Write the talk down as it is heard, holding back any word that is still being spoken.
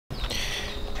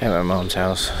At my mom's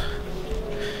house.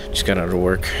 Just got out of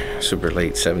work, super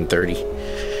late, 7:30.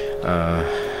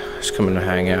 Just coming to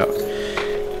hang out,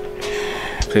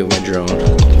 play with my drone,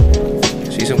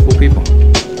 see some cool people.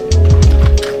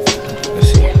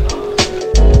 Let's see.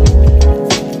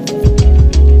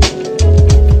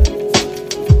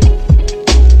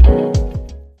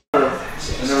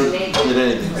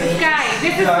 Guys,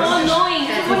 this is so annoying.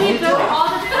 This is what he does all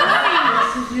the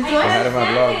time. They had it in my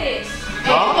vlog.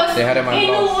 They had it in my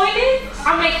vlog.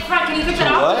 I'm like, Frank, can you pick it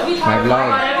up? What? My vlog.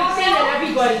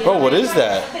 Bro, what is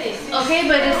that? Okay,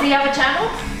 but does he have a channel?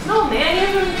 No, man, he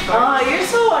doesn't. Oh, you're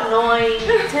so annoying.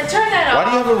 Turn that off. Why do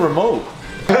you have a remote?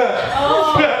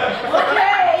 Oh,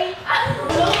 okay.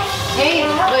 Hey,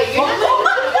 but you're not.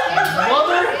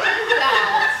 Mother?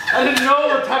 I didn't know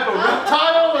what type of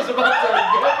reptile was about to get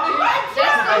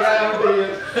me.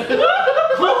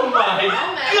 Oh my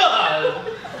god!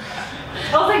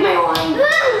 I was like, my wine.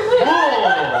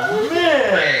 Oh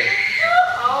man!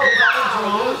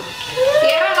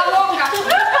 Cierra la boca.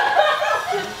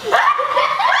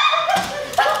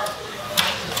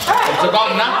 It's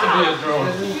about not to be a drone.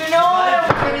 You know what? I'm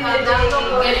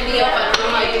getting me up. I don't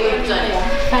know how you would have done it.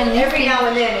 And every now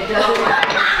and then it does.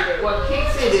 What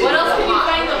kicks it is. What else can you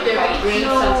find up there? Drink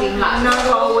something hot. Not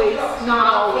always. Not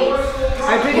always.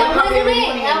 I drink a coffee every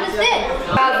morning. That was it.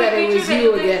 Glad that it was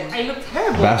you again. I look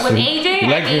terrible. Bastard. With AJ, You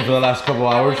liked me for the last couple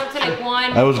hours. I went up to like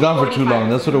 1. I was gone for too long.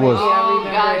 That's what it was. Oh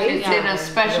gosh, it's in a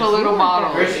special little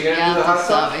bottle. Yeah, to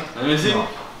solve it. Let me see.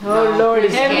 Oh Lord,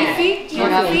 is You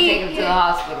have to take him to the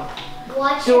hospital.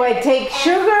 do I take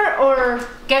sugar or?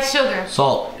 Get sugar.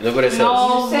 Salt. Look what it says.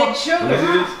 No. Said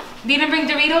sugar. You didn't bring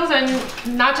Doritos and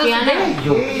nachos today?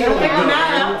 Yo no tengo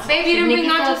nada. Babe, you didn't bring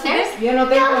nachos today? Yo no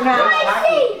tengo nada.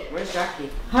 Where's Jackie?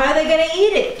 How are they gonna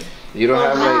eat it? You don't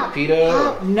have like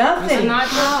pita? Nothing.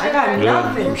 Nachos? I got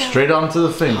nothing. Straight onto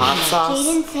the thing. Hot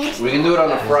sauce. We can do it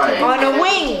on a fry. On a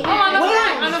wing. Oh, on a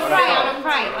fry, on a fry, on a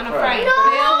fry, on a fry. In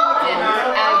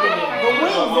our agony.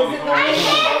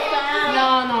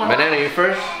 No. Banana, you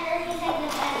first?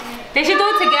 They should do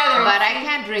it together. But I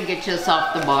can't drink it just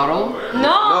off the bottle.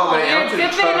 No, but you're Anthony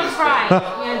dip it in a Travis fry.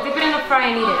 You're dip it in a fry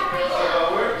and eat it.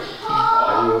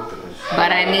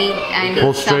 But I need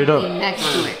Pull straight up. something next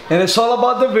to it. And it's all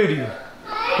about the video.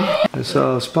 It's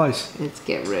spice. Let's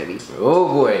get ready. Oh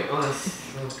boy.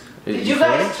 Did you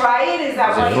guys try it? Is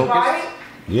that what you tried?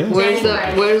 Yeah.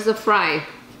 Where's the fry?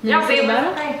 Yeah, babe,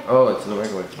 okay. Oh, it's in the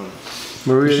microwave.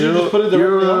 Maria, You should just put it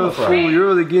directly on the fry. fool.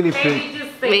 You're the guinea pig. Baby,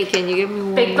 just Wait, can you give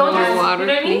me Babe, one don't more just, water, you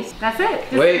know what I mean? please? That's it.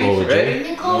 Just Wait, ready?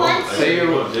 Say your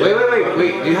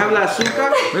wait. Do you have la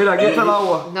azúcar? Mira, aquí está el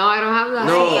agua. No, I don't have that.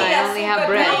 No. I only have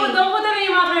bread. No, don't put that in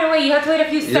your mouth right away. You have to wait a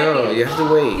few seconds. No, you have to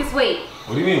wait. Just wait.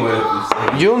 What do you mean?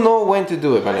 You'll know when to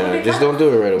do it, banana. Just don't do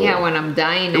it right away. Yeah, when I'm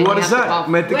dying. And what I is have to that? call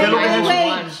Mete que lo que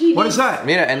es.911. What is that?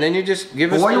 Mira, and then you just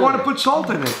give us. Why you want to put salt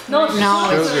in it? No, No,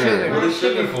 it's Sugar. sugar. What is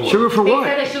sugar for? Sugar for They what?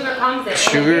 said that sugar calms it.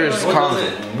 Sugar is What calm. is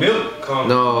it? Milk comes.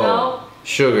 No. No.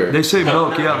 Sugar. They say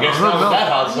milk, yeah. I heard milk.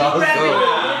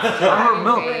 I heard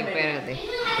milk. Okay, espérate.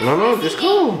 No, just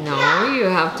go. No, you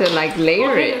have to like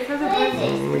layer it.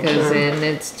 Because then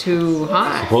it's too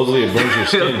hot. Supposedly it burns your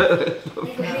skin.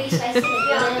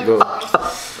 Go.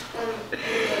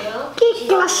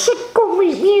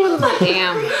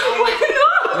 Damn.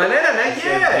 Banana, not yet.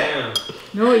 Damn.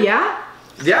 No, yeah.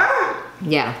 Yeah.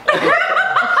 Yeah.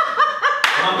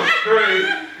 I'm straight.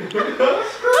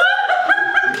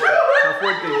 Está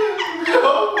fuerte.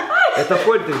 Está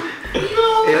fuerte.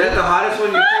 Is that the hottest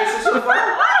one you've tasted so far?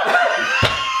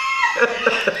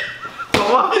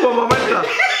 Toma, toma, meta.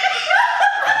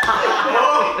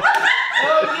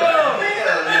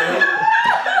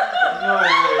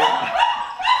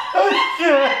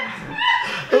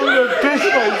 I'm gonna piss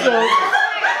myself.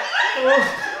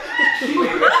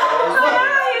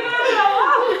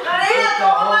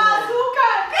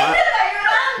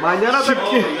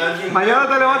 Mañana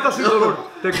te levantas sin dolor.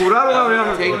 Te curaron la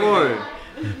vieja. Take more.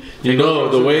 You know,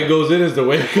 the way it goes in is the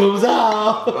way it comes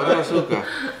out. Otro azúcar.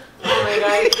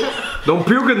 Don't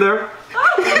puke in there.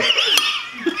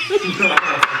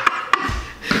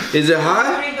 Is it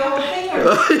hot?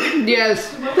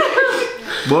 Yes.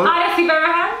 What? Hottest you've ever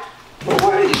had?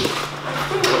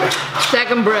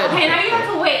 Second bread. Okay, now you have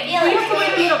to wait. You have to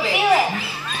wait a little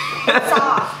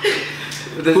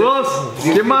bit. Who else?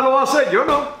 ¿Quién más lo va a hacer? Yo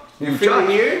no. You feel it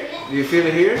here? Do you feel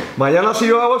it here? Mañana si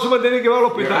yo hago eso me tienen que ir al Your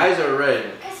hospital. eyes are red.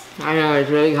 I know, it's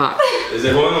really hot. Is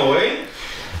it going away?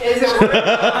 Is it worse?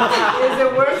 Is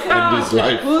it worse? In this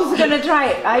life. Who's gonna try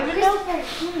it? I will.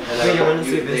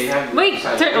 Wait,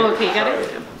 okay, got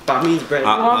it. That means bread.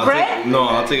 Want bread? No,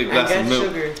 I'll take a glass Get of milk.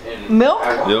 sugar. Milk?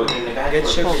 Yep. Get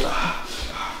sugar.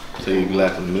 Take a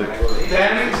glass of milk.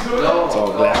 It's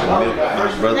all glass of milk, my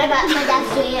brother. My dad's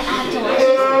doing it. I have to watch it.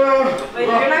 But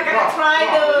you're not gonna try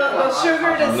the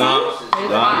sugar to see?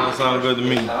 Nah, that sound good to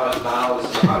me.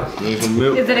 Need some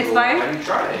milk. Is it expired?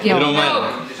 It don't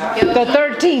matter. The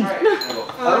 13th.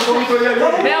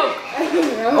 Milk.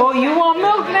 Oh, you want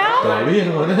milk now? Todavía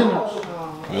no, nena.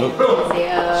 Milk.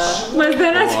 Was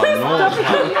that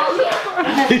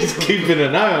He's keeping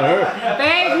an eye on her.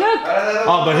 Babe, look.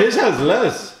 Oh, but his has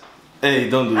less. Hey,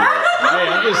 don't do that. Hey,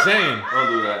 I'm just saying. Don't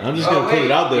do that. I'm just gonna put it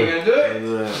out there. You're gonna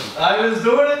do it? Ivan's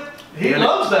doing it? He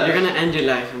loves that. You're gonna end your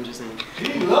life, I'm just saying.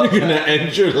 You're gonna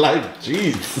end your life.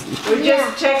 Jeez. We're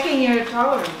just checking your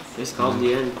tolerance. It's called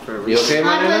the end for a You reason. okay,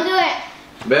 I'm gonna man? do it.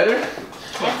 Better?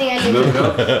 I think I do.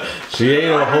 She ate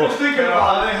a I whole. was thinking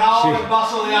about it, how it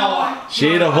bustle the hour. She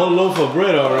ate a whole loaf of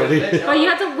bread already. But you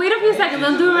have to wait a few seconds.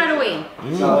 Don't do it right away.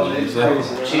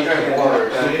 She drank water.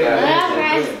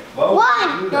 One,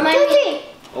 two, three.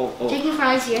 Oh. Take your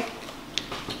fries here.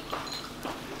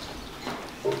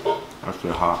 I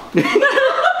feel hot.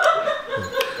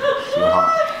 Feel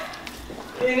hot.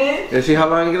 Let's see how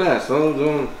long it lasts.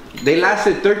 They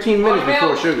lasted 13 minutes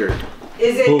before sugar.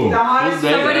 Is it Who? the hottest?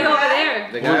 Who's Somebody there? over there.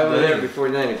 The guy over there before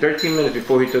 90. 13 minutes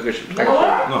before he took a sugar.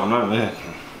 No, not that.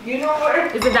 You know where?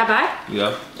 Is it that bad?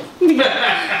 Yeah.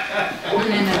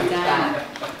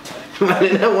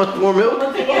 Marina wants more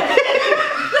milk?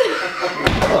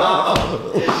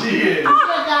 She is. Oh,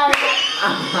 God.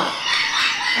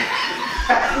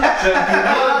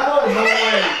 No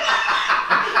way.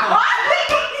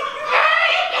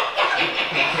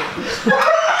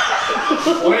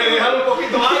 Oye, déjalo un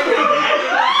poquito más.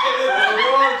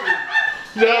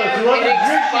 No, she wasn't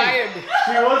drinking.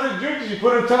 She wasn't drinking. She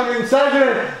put her tongue inside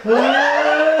her.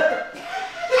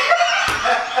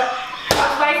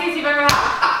 Spiciest you've ever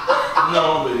had? No,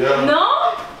 but yeah. No?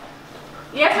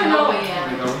 Yes or no?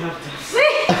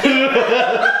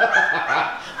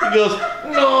 He goes,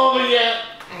 no, but yeah.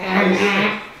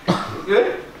 Good?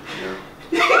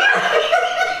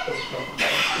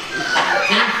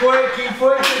 ¿Quién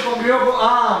fue que comió con...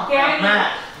 Ah,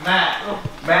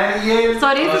 Matt y él. So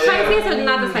it is the spiciest or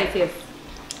not the spiciest?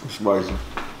 Spicy.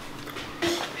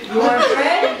 You want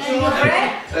bread? You want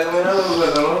bread?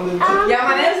 Ya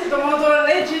Manel se tomó toda la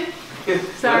leche.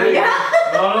 Sorry.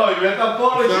 No, yo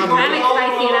tampoco. I'm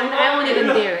spicy and I won't even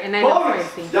dare and I love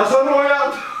spicy. Ya son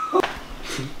noviados.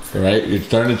 Right, it's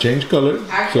starting to change color.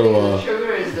 So,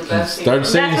 Sugar is the best thing. start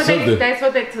saying something. That's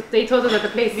what they told us at the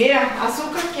place. Mira,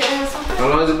 azúcar, ¿quieres azúcar? How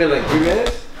long has it been? Like 3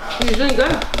 minutes? He's doing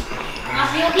good. I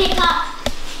feel pick up.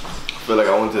 I feel like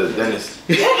I went to the dentist.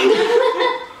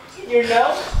 Your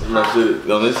nose? My shit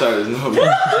on this side is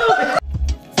no.